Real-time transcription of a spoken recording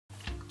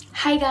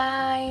Hi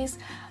guys,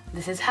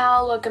 this is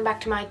Hal. Welcome back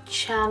to my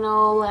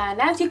channel,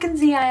 and as you can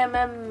see I am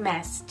a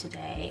mess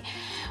today.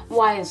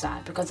 Why is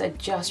that? Because I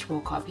just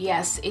woke up.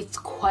 Yes, it's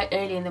quite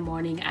early in the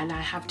morning and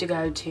I have to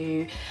go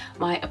to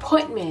my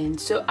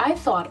appointment, so I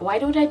thought, why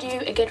don't I do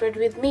a get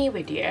ready with me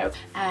video,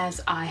 as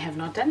I have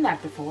not done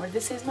that before.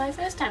 This is my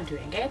first time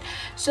doing it,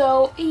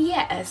 so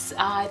yes,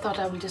 I thought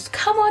I will just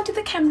come onto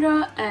the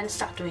camera and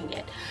start doing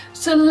it.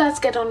 So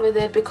let's get on with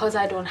it because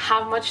I don't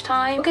have much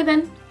time. Okay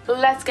then,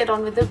 let's get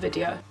on with the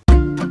video.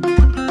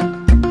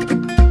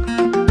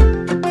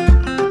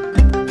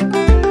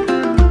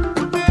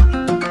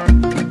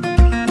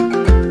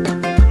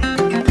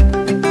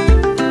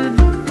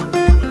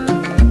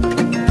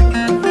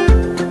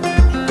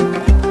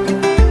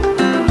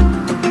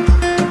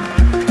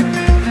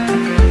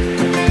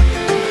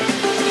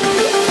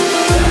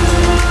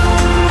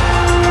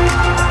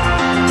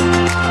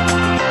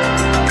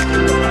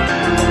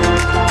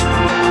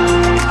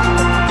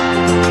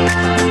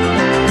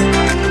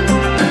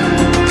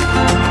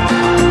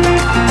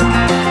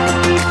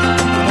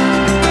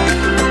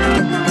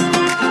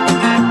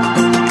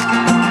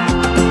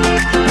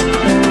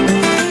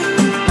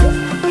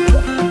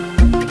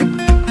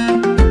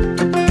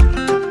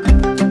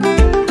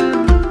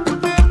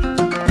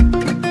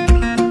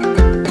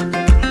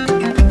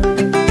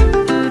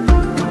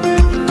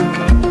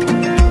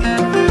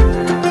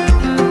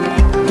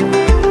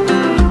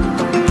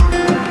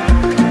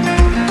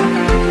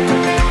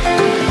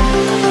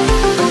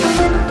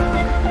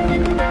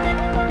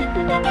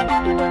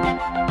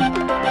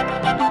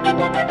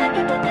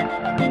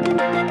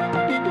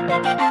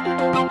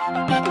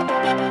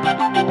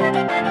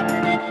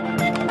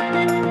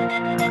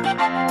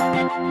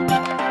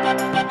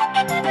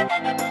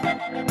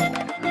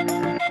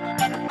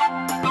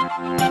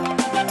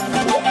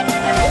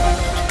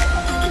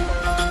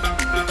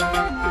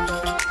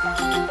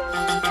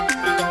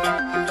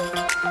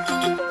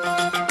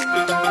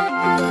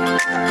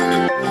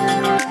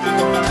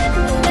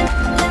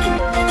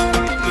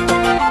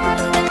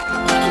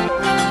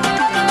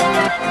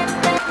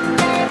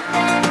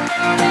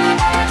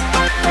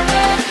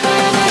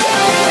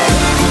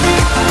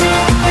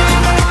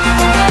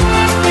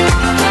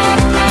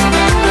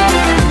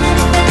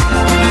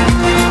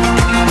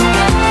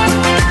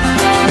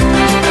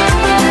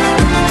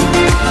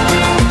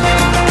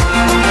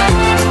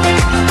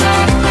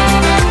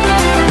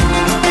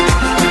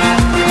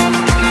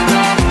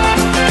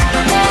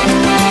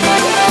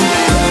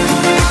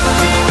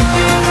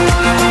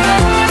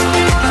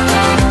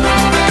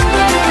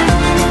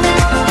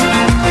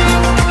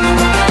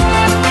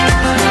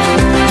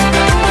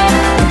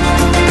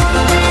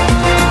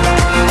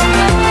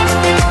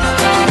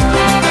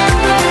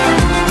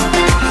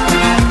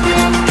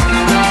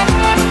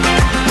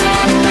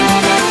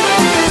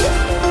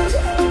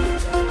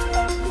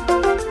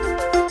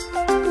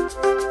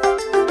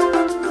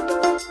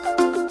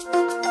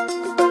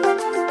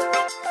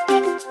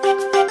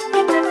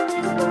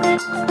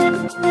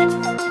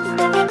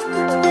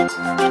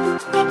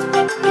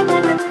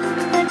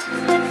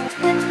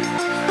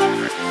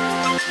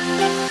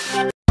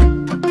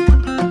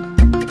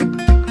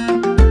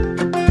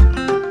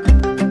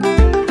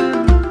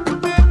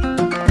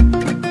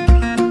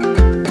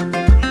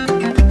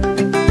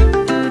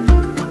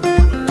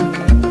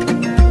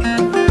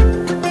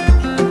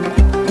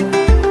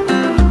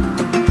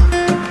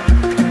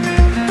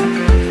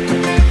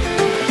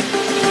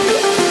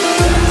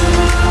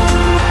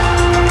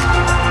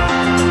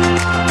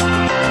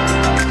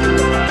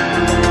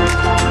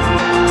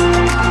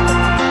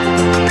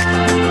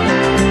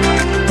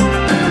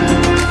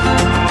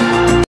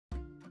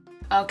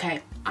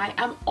 Okay, I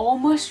am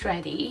almost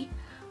ready,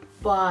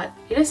 but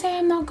did I say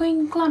I'm not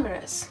going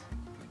glamorous?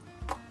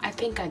 I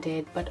think I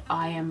did, but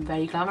I am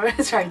very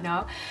glamorous right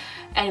now.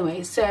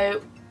 Anyway,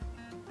 so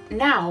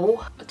now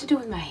what to do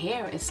with my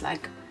hair is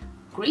like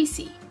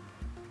greasy.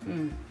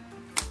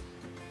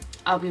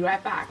 I'll be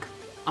right back.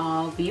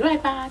 5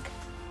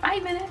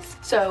 minutes.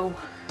 So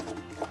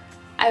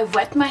I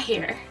wet my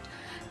hair.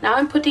 Now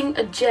I'm putting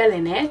a gel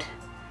in it.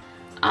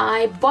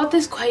 I bought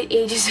this quite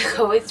ages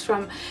ago. It's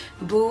from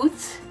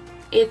Boots.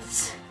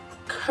 It's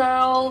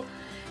curl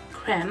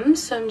creme,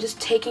 so I'm just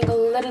taking a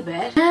little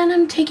bit, and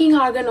I'm taking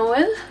argan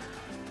oil,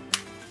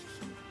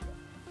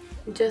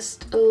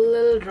 just a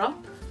little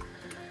drop,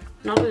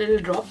 not a little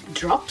drop,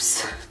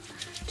 drops.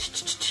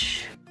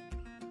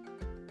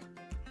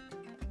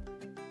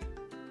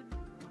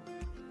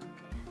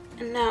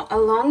 And now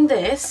along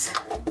this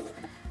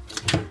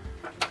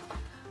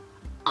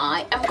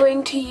I am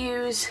going to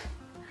use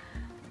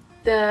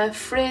the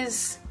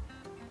Frizz,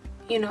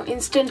 you know,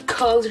 instant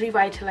curls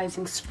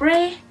revitalizing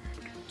spray.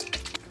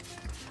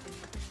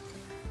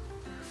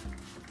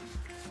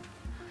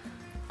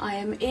 I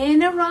am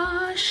in a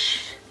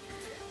rush,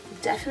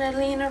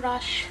 definitely in a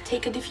rush.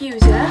 Take a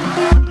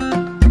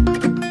diffuser.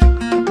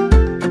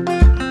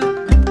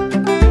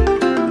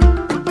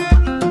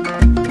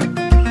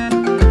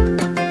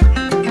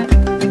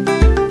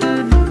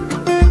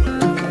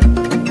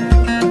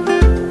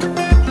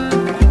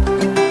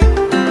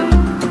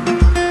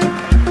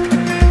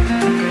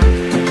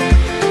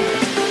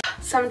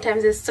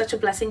 sometimes it's such a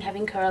blessing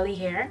having curly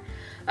hair.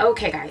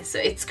 Okay guys, so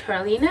it's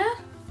curly now.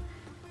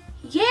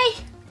 Yay!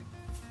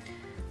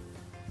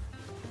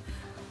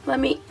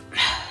 Let me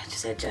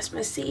just adjust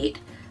my seat.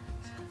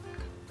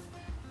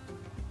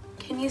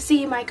 Can you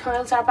see my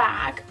curls are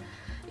back?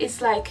 It's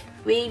like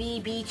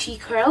wavy beachy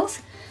curls.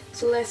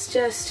 So let's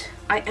just,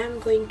 I am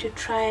going to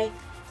try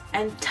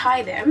and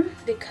tie them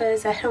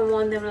because I don't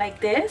want them like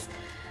this.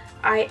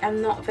 I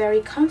am not very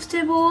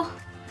comfortable.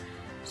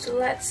 So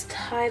let's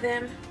tie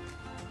them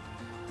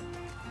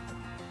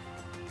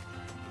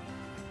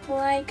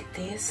like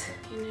this,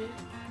 you know,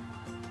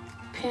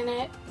 pin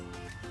it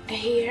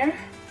here.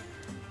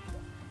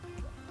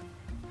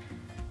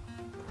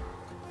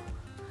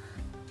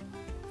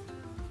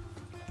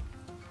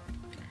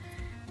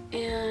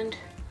 And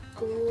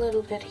a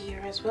little bit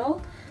here as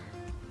well.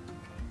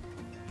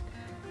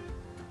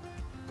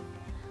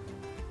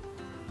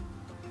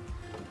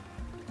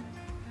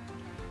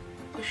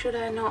 Or should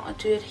I not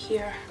do it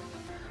here?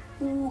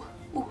 Ooh,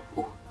 ooh,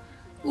 ooh,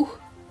 ooh.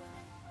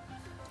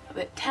 A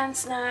bit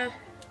tense now.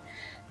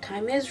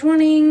 Time is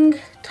running.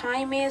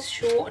 Time is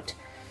short.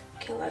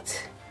 Okay, let's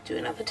do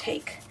another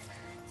take.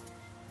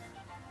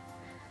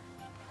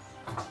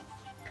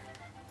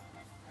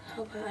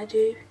 How about I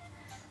do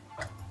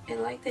it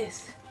like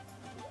this?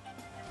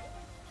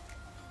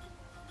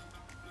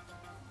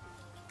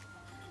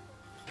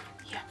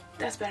 Yeah,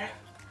 that's better.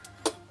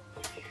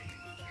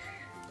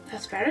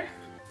 That's better.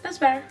 That's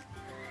better.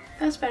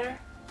 That's better.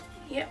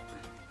 Yep.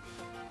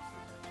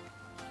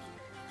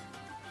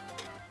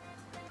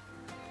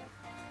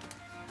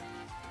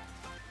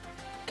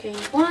 Okay,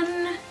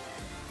 one,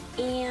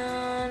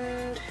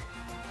 and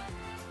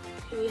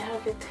here we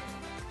have it,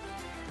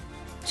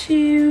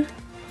 two.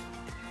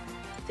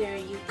 There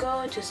you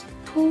go, just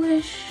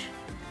push,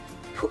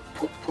 pull,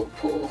 pull, pull,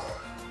 pull.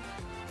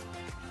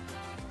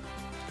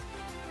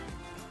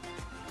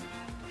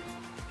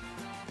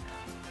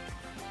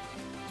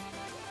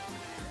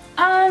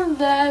 And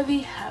there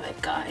we have it,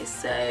 guys.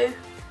 So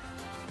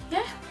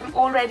yeah, I'm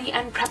all ready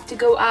and prepped to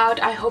go out.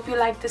 I hope you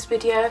liked this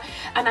video,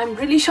 and I'm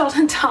really short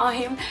on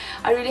time.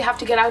 I really have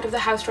to get out of the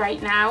house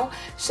right now.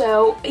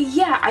 So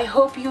yeah, I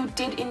hope you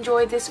did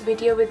enjoy this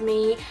video with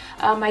me,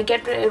 my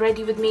get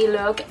ready with me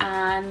look.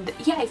 And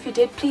yeah, if you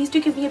did, please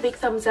do give me a big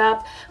thumbs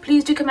up.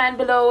 Please do comment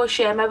below,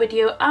 share my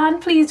video, and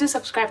please do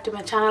subscribe to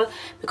my channel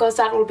because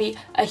that will be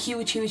a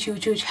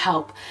huge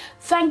help.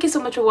 Thank you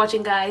so much for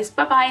watching, guys.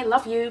 Bye bye,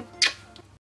 love you.